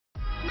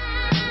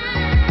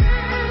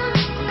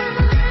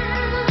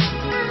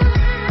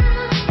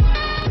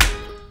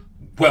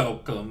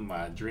Welcome,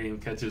 my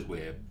Dreamcatchers.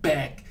 We're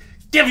back,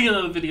 giving you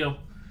another video.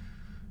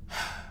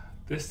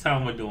 This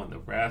time we're doing the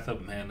Wrath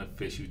of Man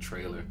official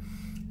trailer.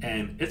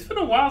 And it's been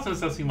a while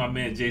since I've seen my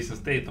man Jason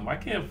Statham. I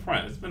can't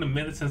front. It's been a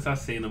minute since I've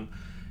seen him.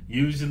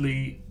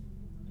 Usually,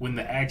 when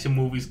the action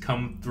movies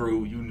come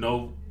through, you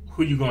know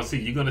who you're going to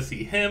see. You're going to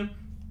see him.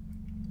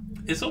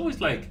 It's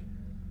always like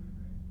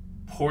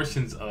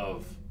portions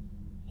of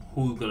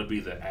who's going to be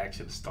the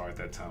action star at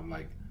that time.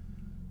 Like,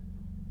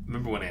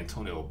 remember when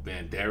Antonio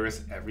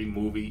Banderas, every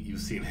movie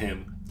you've seen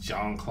him,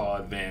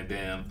 Jean-Claude Van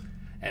Damme,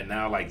 and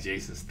now like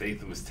Jason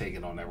Statham is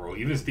taking on that role.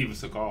 Even Steven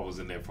Seagal was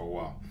in there for a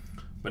while.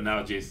 But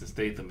now Jason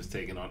Statham is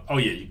taking on, oh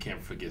yeah, you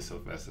can't forget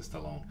Sylvester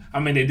Stallone. I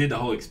mean, they did the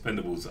whole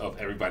Expendables of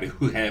everybody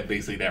who had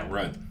basically that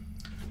run.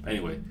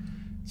 Anyway,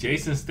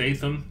 Jason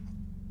Statham,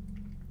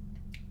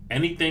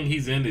 anything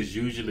he's in is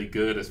usually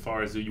good as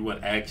far as you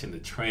want action. The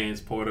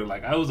Transporter,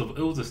 like it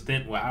was a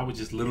stint where I would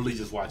just literally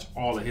just watch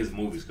all of his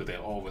movies because they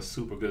all were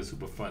super good,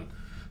 super fun.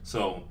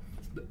 So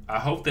I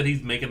hope that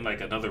he's making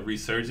like another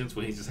resurgence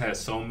when he just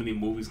has so many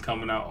movies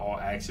coming out, all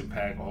action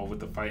packed, all with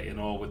the fight and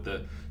all with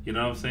the, you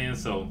know what I'm saying?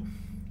 So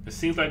it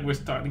seems like we're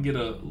starting to get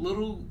a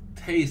little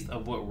taste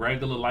of what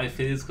regular life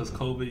is because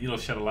COVID, you know,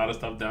 shut a lot of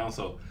stuff down.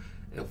 So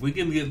if we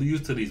can get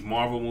used to these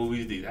Marvel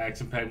movies, these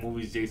action-packed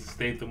movies, Jason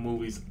Statham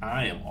movies,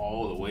 I am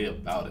all the way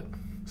about it.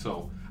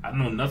 So I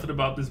know nothing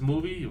about this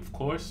movie. Of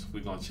course,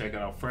 we're going to check it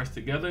out fresh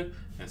together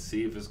and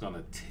see if it's going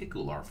to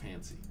tickle our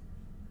fancy.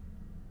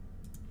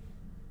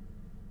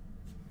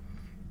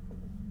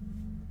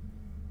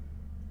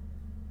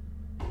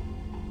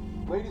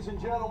 Ladies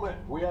and gentlemen,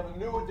 we have a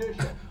new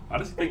addition. Why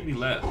does he make me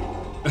laugh?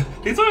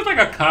 He's always like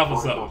a cop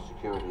or something.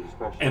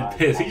 And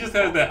pissed. He just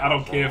has that I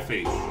don't care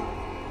face.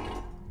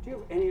 Do you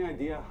have any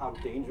idea how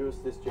dangerous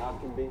this job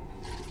can be?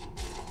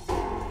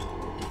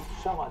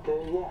 Some out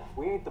there, yeah.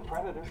 We ain't the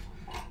predators.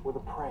 We're the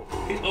prey.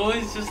 He's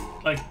always just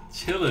like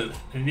chilling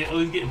and yet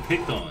always getting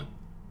picked on.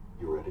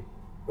 You ready?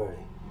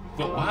 Ready.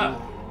 But why?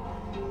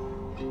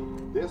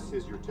 This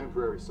is your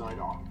temporary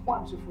sign-off. What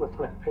happens if we're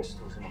putting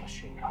pistols in a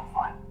machine gun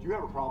fight? Do you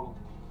have a problem?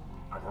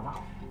 I don't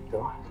know. Do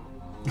I?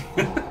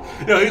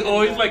 Yo, he's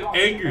always like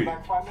angry.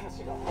 Back 5 minutes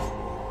ago.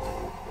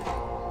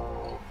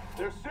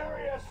 They're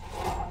serious.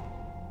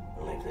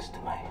 Leave this to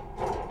me.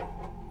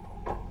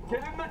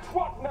 Get in the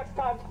truck next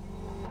time.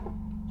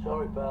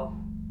 Sorry, pal.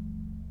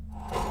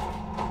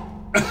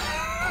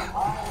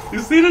 You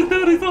see this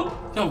dude? He's so...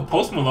 Yo,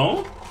 Post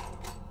Malone?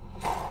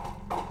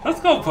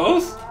 Let's go,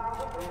 Post.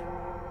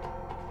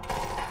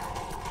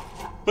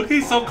 Look,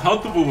 he's so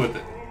comfortable with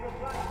it.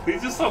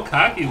 He's just so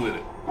cocky with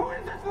it. Who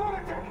is this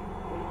lunatic?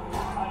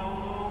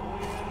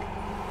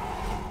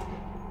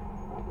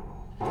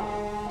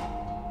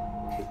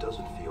 It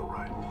doesn't feel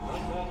right.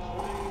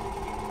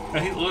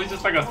 And he's always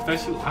just like a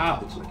special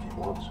op. It's like he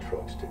wants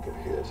trucks to get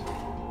hit.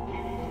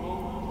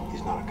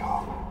 He's not a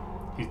cop.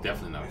 He's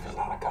definitely not a He's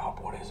cop. not a cop.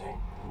 What is he?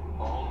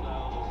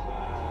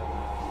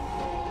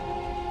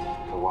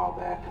 A while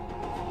back,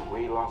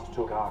 we lost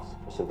 2 cars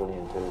for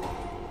civilian too.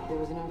 There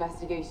was an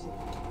investigation.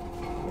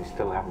 We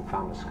still haven't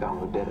found the scum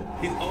who did it.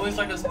 He's always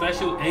like a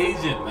special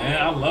agent,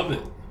 man. I love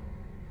it.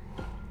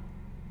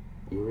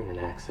 You were in an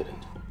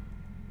accident.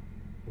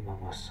 Your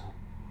my son.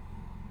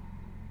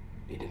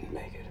 He didn't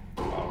make it.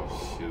 Oh,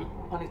 shoot.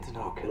 I need to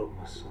know who killed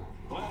my son.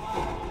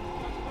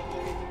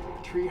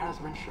 The tree has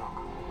been shook,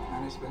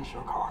 and it's been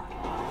shook hard.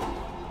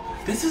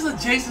 This is a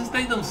Jason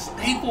Statham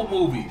staple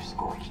movie.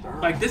 Scorched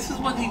earth. Like, this is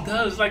what he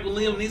does. Like,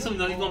 Liam Neeson, you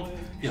know, he's gonna...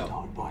 Yo.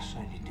 Started by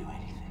saying you do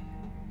anything.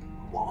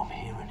 What I'm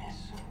hearing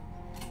is,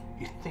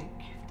 you think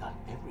you've done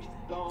everything.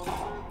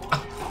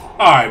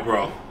 Alright,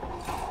 bro.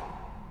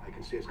 I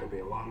can see it's gonna be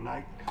a long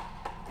night.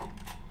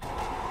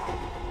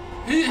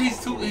 He's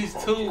too... I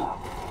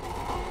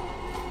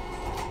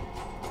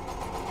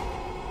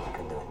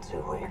can do it in 2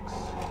 weeks.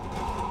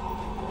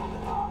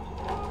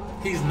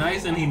 He's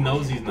nice and he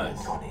knows he's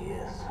nice. 20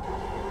 years.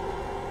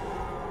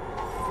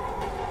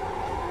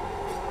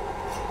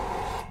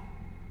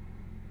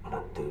 And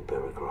I do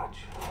bear a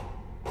grudge.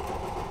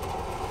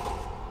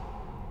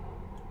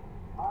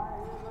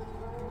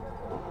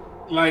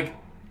 Like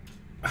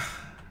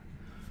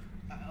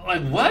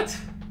what?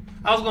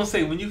 I was gonna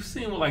say, when you've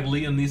seen like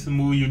Liam Neeson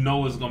movie, you know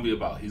what it's gonna be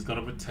about. He's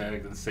gonna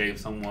protect and save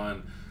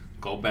someone,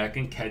 go back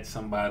and catch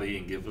somebody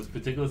and give us a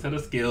particular set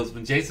of skills.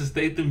 When Jason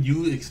Statham,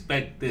 you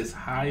expect this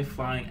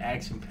high-flying,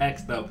 action-packed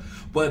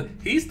stuff. But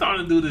he's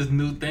starting to do this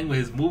new thing with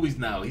his movies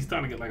now. He's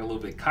starting to get like a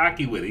little bit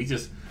cocky with it. He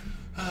just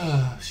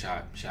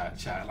shot.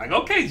 Like,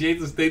 okay,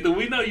 Jason Statham,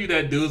 we know you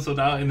that dude. So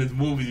now in his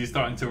movies, he's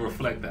starting to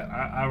reflect that.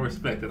 I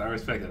respect it. I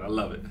respect it. I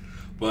love it.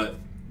 But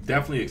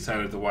definitely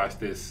excited to watch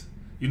this.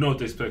 You know what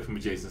to expect from a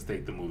Jason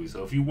Statham movie.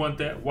 So if you want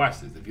that, watch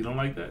this. If you don't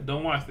like that,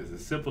 don't watch this.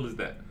 It's simple as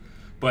that.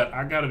 But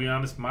I gotta be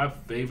honest, my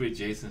favorite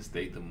Jason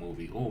Statham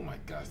movie, oh my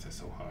gosh, that's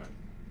so hard.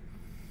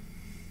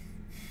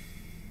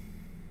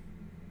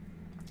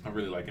 I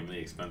really like him in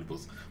the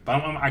Expendables. But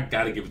I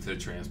gotta give it to the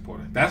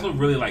Transporter. That's what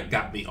really like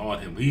got me on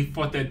him. He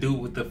fought that dude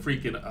with the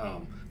freaking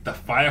the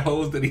fire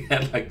hose that he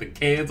had like the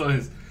cans on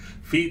his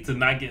feet to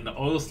not get in the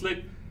oil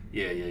slick.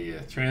 Yeah.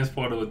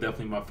 Transporter was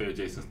definitely my favorite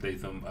Jason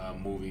Statham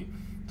movie.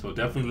 So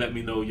definitely let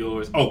me know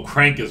yours. Oh,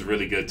 Crank is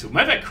really good too.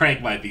 Matter of fact,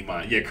 Crank might be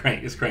mine. Yeah,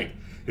 Crank. It's Crank.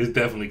 It's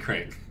definitely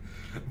Crank.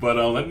 But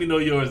let me know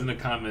yours in the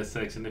comment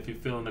section. If you're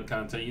feeling the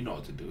content, you know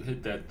what to do.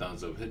 Hit that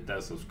thumbs up. Hit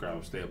that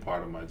subscribe. Stay a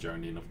part of my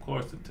journey. And of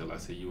course, until I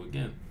see you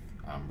again,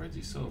 I'm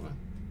ReggieSova.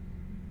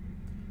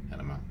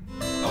 And I'm out.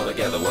 All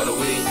together, what are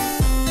we?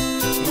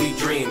 We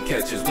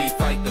Dreamcatchers. We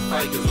fight the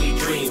fight cause we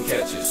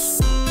Dreamcatchers.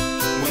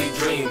 We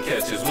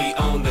Dreamcatchers. We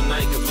own the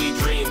night cause we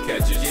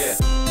Dreamcatchers. Yeah.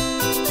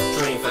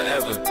 Dream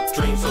forever.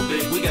 Dream so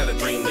big, we gotta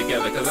dream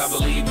together. Cause I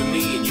believe in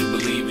me and you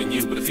believe in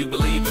you. But if you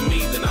believe in me,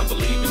 then I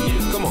believe